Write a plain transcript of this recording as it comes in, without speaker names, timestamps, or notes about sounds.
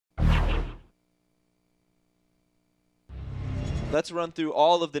Let's run through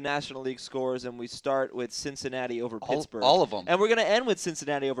all of the National League scores, and we start with Cincinnati over Pittsburgh. All of them. And we're going to end with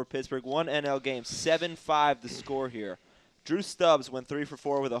Cincinnati over Pittsburgh. One NL game, 7-5 the score here. Drew Stubbs went 3 for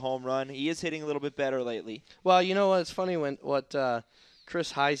 4 with a home run. He is hitting a little bit better lately. Well, you know what? It's funny what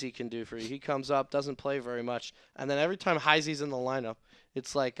Chris Heisey can do for you. He comes up, doesn't play very much, and then every time Heisey's in the lineup,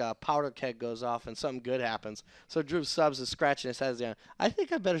 it's like a powder keg goes off and something good happens. So Drew Stubbs is scratching his head down. I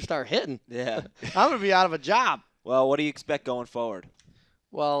think I better start hitting. Yeah. I'm going to be out of a job. Well, what do you expect going forward?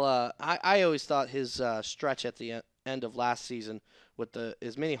 Well, I always thought his stretch at the end of last season with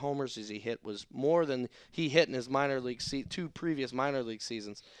as many homers as he hit was more than he hit in his minor league two previous minor league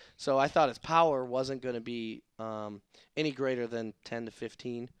seasons. So I thought his power wasn't going to be any greater than 10 to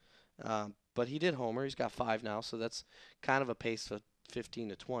 15. But he did homer. He's got 5 now, so that's kind of a pace of 15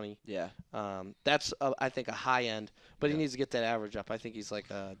 to 20. Yeah. That's, I think, a high end. But he needs to get that average up. I think he's like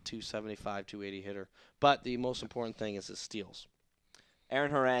a 275, 280 hitter. But the most important thing is his steals.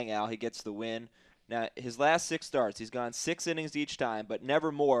 Aaron Harang, Al, he gets the win. Now, his last 6 starts, he's gone 6 innings each time, but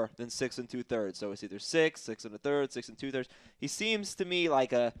never more than 6 2/3. So it's either 6, 6 1/3, 6 2/3. He seems to me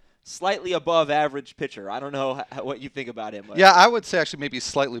like a slightly above average pitcher. I don't know what you think about him. Yeah, I would say actually maybe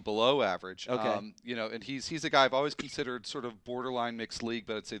slightly below average. Okay. And he's a guy I've always considered sort of borderline mixed league,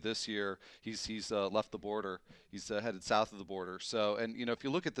 but I'd say this year he's left the border. He's headed south of the border. So, and if you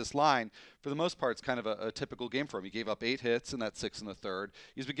look at this line, for the most part, it's kind of a typical game for him. He gave up 8 hits in that 6 1/3.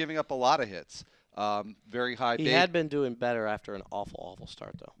 He's been giving up a lot of hits. Very high. He had been doing better after an awful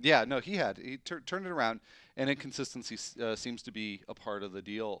start, though. Yeah, no, he had. He turned it around, and inconsistency seems to be a part of the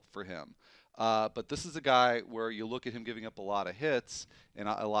deal for him. But this is a guy where you look at him giving up a lot of hits and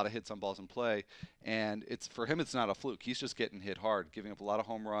a lot of hits on balls in play, and for him it's not a fluke. He's just getting hit hard, giving up a lot of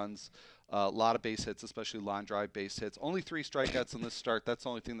home runs, a lot of base hits, especially line drive base hits. Only 3 strikeouts in this start. That's the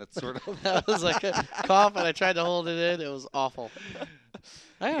only thing that's sort of that was like a cough, and I tried to hold it in. It was awful.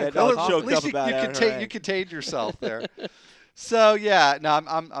 No one choked up about it. You contained yourself there. So yeah, no,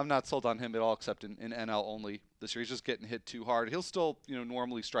 I'm not sold on him at all, except in NL only this year. He's just getting hit too hard. He'll still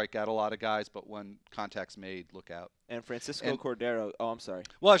normally strike out a lot of guys, but when contact's made, look out. And Francisco Cordero. Oh, I'm sorry.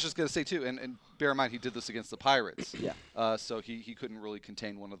 Well, I was just gonna say too, and bear in mind he did this against the Pirates. Yeah. So he couldn't really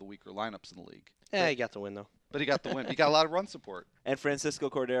contain one of the weaker lineups in the league. Yeah, he got the win though. But he got the win. He got a lot of run support. And Francisco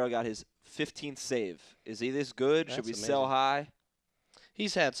Cordero got his 15th save. Is he this good? That's Should we amazing. sell high?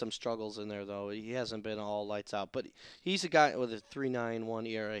 He's had some struggles in there, though. He hasn't been all lights out. But he's a guy with a 3.91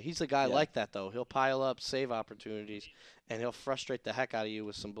 ERA. He's a guy like that, though. He'll pile up save opportunities, and he'll frustrate the heck out of you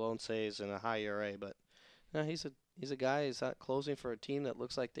with some blown saves and a high ERA. But no, he's a guy who's not closing for a team that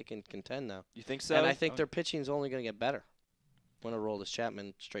looks like they can contend now. You think so? And I think their pitching is only going to get better when Aroldis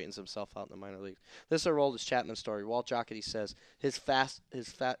Chapman straightens himself out in the minor leagues. This is Aroldis Chapman story. Walt Jocketty says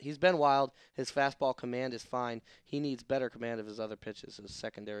he's been wild. His fastball command is fine. He needs better command of his other pitches, his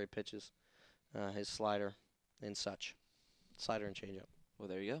secondary pitches, his slider and such. Slider and changeup. Well,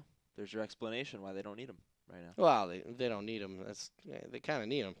 there you go. There's your explanation why they don't need him right now. Well, they don't need him. They kind of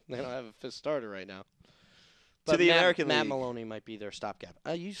need him. They don't have a fifth starter right now. To the American Matt League. Maloney might be their stopgap.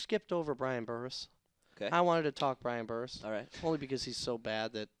 You skipped over Brian Burris. Okay. I wanted to talk Brian Burris. All right. Only because he's so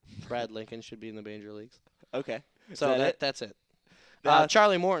bad that Brad Lincoln should be in the major leagues. Okay. So that it? that's it. Now-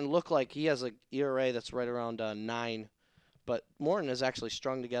 Charlie Morton looked like he has an ERA that's right around 9, but Morton has actually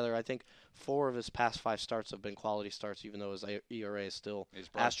strung together. I think 4 of his past 5 starts have been quality starts, even though his ERA is still He's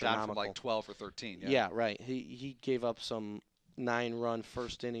brought down astronomical. from like 12 or 13. Yeah, right. He gave up some 9-run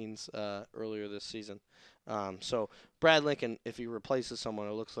first innings earlier this season. So Brad Lincoln, if he replaces someone,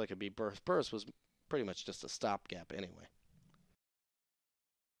 it looks like it'd be Burris. Burris was pretty much just a stopgap anyway.